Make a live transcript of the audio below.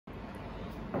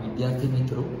વિદ્યાર્થી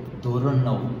મિત્રો, ધોરણ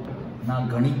 9 ના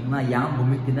ગણિતના યામ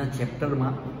ભૂમિતિના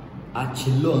ચેપ્ટરમાં આ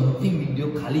છેલ્લો અંતિમ વિડિયો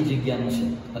ખાલી જગ્યાનો છે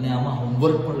અને આમાં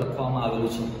હોમવર્ક પણ લખવામાં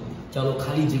આવેલું છે. ચાલો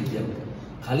ખાલી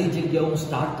જગ્યાઓ હું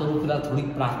સ્ટાર્ટ કરું પહેલાં થોડીક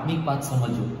પ્રાથમિક વાત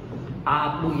સમજો. આ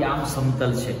આપણું યામ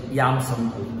સમતલ છે. યામ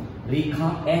સમતલ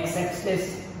રેખા x x ડેશ,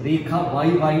 રેખા y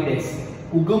y ડેશ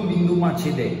ઉગમ બિંદુમાં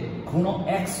છેદે. ખૂણો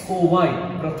x o y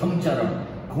પ્રથમ ચરણ,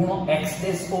 ખૂણો x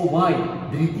ડેશ o y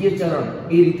દ્વિતીય ચરણ.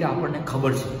 એ રીતે આપણને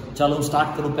ખબર છે. ચાલો હું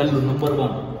સ્ટાર્ટ કરું. પહેલું નંબર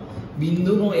 1,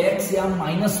 બિંદુનો x યામ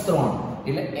 -3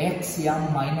 એટલે x યામ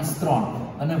 -3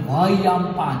 અને y યામ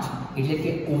 5 એટલે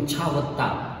કે ઓછા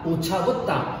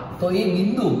વત્તા તો એ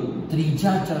બિંદુ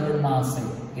ત્રીજા ચરણમાં હશે.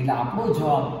 એટલે આપણો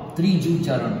જવાબ ત્રીજું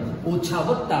ચરણ, ઓછા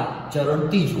વત્તા ચરણ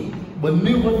ત્રીજું.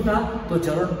 બંને વત્તા તો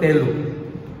ચરણ પહેલું,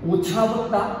 ઓછા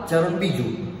વત્તા ચરણ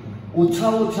બીજું,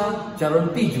 ઓછા ચરણ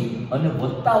ત્રીજું અને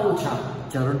વત્તા ઓછા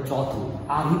ચરણ ચોથું.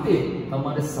 આ રીતે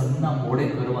તમારે સંજ્ઞા મોડે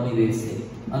કરવાની રહેશે.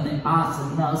 અને આ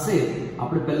સંજ્ઞા હશે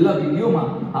આપણે પહેલા વિડીયોમાં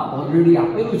આ ઓલરેડી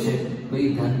આપેલું છે, તો એ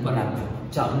ધ્યાન પર રાખજો.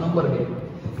 ચાલો નંબર 2,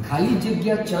 ખાલી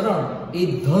જગ્યા ચરણ એ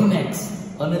ધન x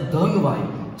અને ધન y.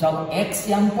 ચાલો x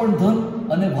યામ પણ ધન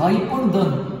અને y પણ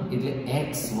ધન એટલે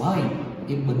x y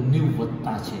એ બંને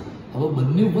વત્તા છે. હવે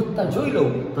બંને વત્તા જોઈ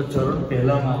લઉં તો ચરણ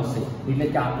પહેલામાં આવશે એટલે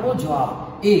કે આપણો જવાબ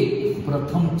એ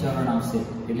પ્રથમ ચરણ આવશે.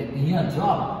 એટલે અહીંયા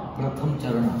જવાબ પ્રથમ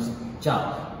ચરણ આવશે.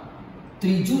 ચાલો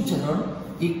ત્રીજું ચરણ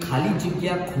એ ખાલી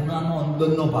જગ્યા ખૂણાનો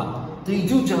અંદરનો ભાગ.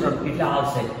 ત્રીજું ચરણ એટલે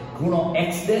આવશે ખૂણો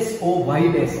x dash o y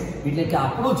dash એટલે કે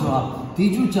આપણો જવાબ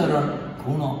ત્રીજું ચરણ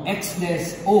ખૂણો x dash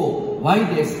o y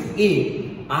dash એ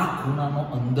આ ખૂણાનો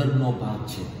અંદરનો ભાગ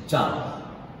છે. ચાલો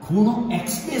ખૂણો x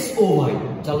ડેશ o y,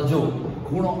 ચાલો જો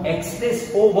ખૂણો x ડેશ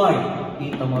o y એ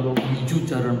તમારો બીજું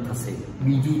ચરણ થશે.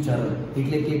 બીજું ચરણ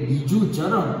એટલે કે બીજું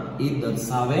ચરણ એ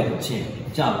દર્શાવે છે.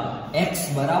 ચાલો x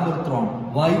બરાબર 3,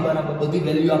 y બરાબર બધી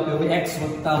વેલ્યુ આપે. હવે x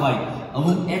વત્તા y,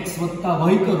 હવે x વત્તા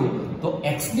y કરું તો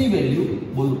x ની વેલ્યુ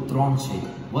બોલો 3 છે,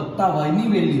 વત્તા y ની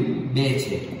વેલ્યુ 2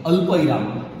 છે. અલ્પવિરામ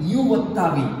u વત્તા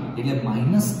v એટલે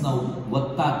 -9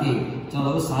 વત્તા 13. ચાલો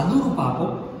હવે સાદું રૂપ આપો.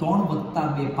 3 વત્તા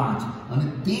 2 5 અને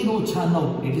 13 ઓછા 9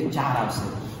 એટલે 4 આવશે.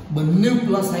 બંને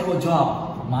પ્લસ આવ્યો જવાબ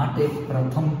માટે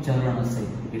પ્રથમ ચરણ હશે.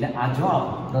 એટલે આ જવાબ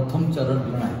પ્રથમ ચરણ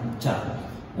ગણાય. ચાલો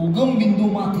ઉગમ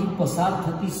બિંદુમાંથી પસાર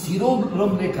થતી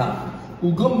શિરોલંબ રેખા.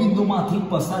 ઉગમ બિંદુમાંથી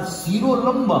પસાર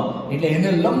શિરોલંબ એટલે એને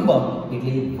લંબ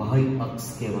એટલે y અક્ષ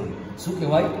કહેવાય. શું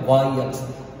કહેવાય? y અક્ષ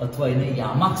અથવા એને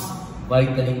યામાક્ષ y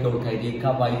તરીકે ઓળખાય.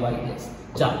 રેખા y y ડેશ.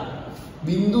 ચાલો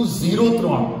બિંદુ 0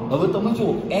 3. હવે તમે જો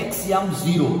x યામ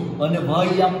 0 અને y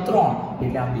યામ 3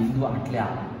 એટલે આ બિંદુ આટલે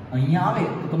આવે. અહીંયા આવે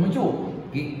તો તમે જો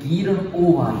કે કિરણ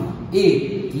OY એ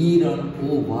કિરણ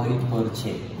OY પર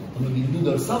છે. તમે બિંદુ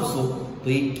દર્શાવશો તો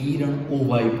એ કિરણ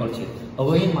OY પર છે.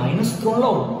 હવે એ -3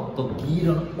 લો તો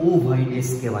કિરણ OY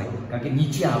ડેશ કહેવાય, કારણ કે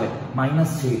નીચે આવે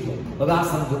માઈનસ છે એટલે. હવે આ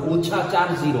સમજો -4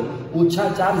 0,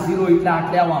 -4 0 એટલે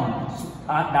આટલે આવવાનું.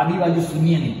 આ ડાબી બાજુ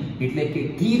શૂન્ય નહીં એટલે કે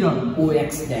કિરણ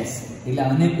OX ડેશ. એટલે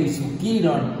આને કહીશું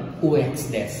કિરણ OX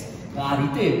ડેશ. આ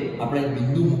રીતે આપણે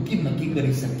બિંદુ મૂકી નક્કી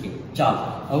કરી શકીએ. ચાલો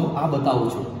હવે આ બતાવું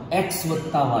છું. x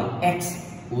વત્તા y, x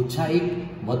ઓછા 1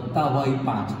 વત્તા y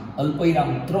 5,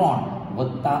 અલ્પવિરામ 3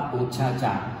 વત્તા ઓછા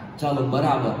 4. ચાલો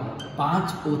બરાબર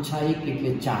 5 ઓછા 1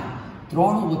 એટલે 4,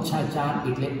 3 ઓછા 4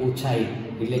 એટલે ઓછા 1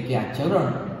 એટલે કે આ ચરણ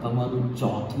તમારું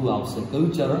ચોથું આવશે. કયું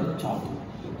ચરણ? ચોથું.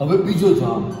 હવે બીજો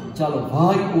જવાબ. ચાલો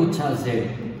y ઓછા z,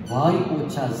 y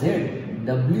ઓછા z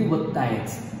w વત્તા x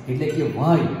એટલે કે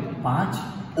y 5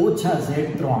 ઓછા z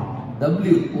 3,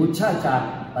 w ઓછા 4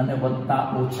 અને વત્તા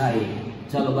ઓછા 1.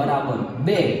 ચાલો બરાબર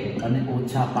 2 અને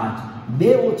ઓછા 5.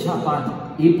 2 ઓછા 5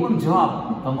 એ પણ જવાબ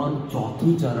તમારું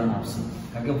ચોથું ચરણ આવશે,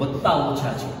 કારણ કે વત્તા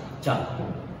ઓછા છે. ચાલો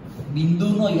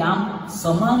બિંદુનો યામ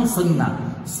સમાન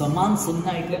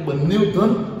સંજ્ઞા એટલે બંને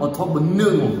ધન અથવા બંને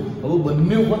ઋણ. હવે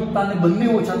બંને વત્તા અને બંને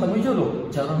ઓછા તમે જોજો.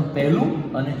 ચરણ પહેલું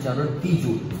અને ચરણ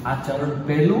ત્રીજું. આ ચરણ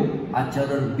પહેલું, આ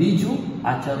ચરણ બીજું,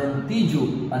 આ ચરણ ત્રીજું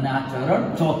અને આ ચરણ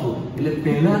ચોથું. એટલે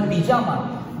પહેલા ત્રીજામાં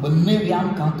બંને યામ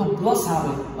કાં તો પ્લસ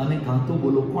આવે અને કાં તો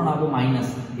બોલો પણ આવે માઇનસ.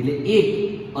 એટલે 1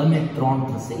 અને 3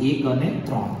 થશે. 1 અને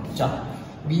 3. ચાલો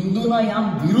બિંદુના યામ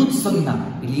વિરુદ્ધ સંજ્ઞા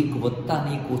એટલે 1 વત્તા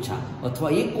ને 1 ઓછા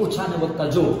અથવા 1 ઓછા ને વત્તા.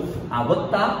 જો આ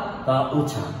વત્તા તો આ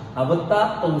ઓછા, આ વત્તા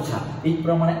તો ઓછા. એ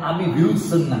પ્રમાણે આ બી વિરુદ્ધ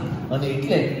સંજ્ઞા અને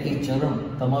એટલે એ ચરણ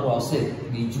તમારું આવશે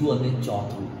બીજું અને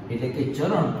ચોથું. એટલે કે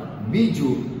ચરણ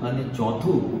બીજું અને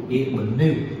ચોથું એ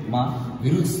બંનેમાં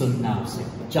વિરુદ્ધ સંજ્ઞા આવશે.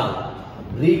 ચાલો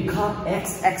રેખા x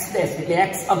x ડેશ એટલે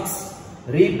x અક્ષ,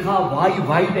 રેખા y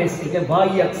y ડેશ એટલે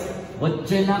y અક્ષ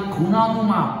વચ્ચેના ખૂણાનું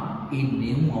માપ એ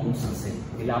 90 હશે.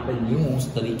 એટલે આપણે 90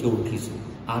 તરીકે ઓળખીશું.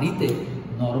 આ રીતે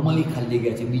નોર્મલી ખાલી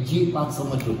જગ્યા છે. બીજી એક વાત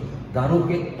સમજો. ધારો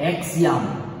કે x યામ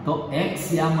તો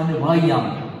એક્સ યામ અને વાય યામ,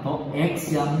 તો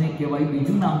એક્સ યામને કહેવાય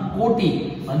બીજું નામ કોટી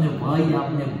અને વાય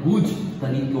યામને ભુજ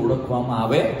તરીકે ઓળખવામાં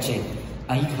આવે છે.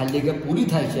 અહીં ખાલી જગ્યા પૂરી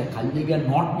થાય છે, ખાલી જગ્યા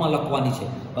નોટમાં લખવાની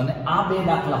છે. અને આ બે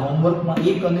દાખલા હોમવર્કમાં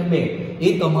 1 અને 2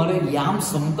 એ તમારે યામ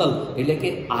સમતલ એટલે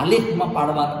કે આલેખમાં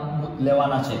પાડવા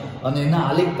લેવાના છે અને એના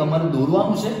આલેખ તમારે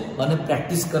દોરવાનું છે અને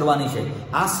પ્રેક્ટિસ કરવાની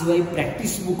છે. આ સિવાય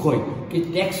પ્રેક્ટિસ બુક હોય કે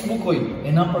ટેક્સ્ટ બુક હોય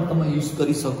એના પણ તમે યુઝ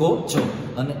કરી શકો છો.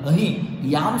 અને અહીં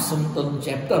યામ સમતલનું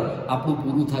ચેપ્ટર આપણું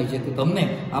પૂરું થાય છે કે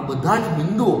તમને આ બધા જ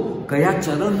બિંદુઓ કયા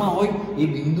ચરણમાં હોય એ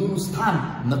બિંદુનું સ્થાન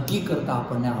નક્કી કરતા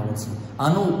આપણને આવડશે.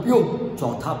 આનો ઉપયોગ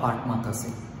ચોથા પાઠમાં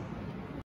થશે.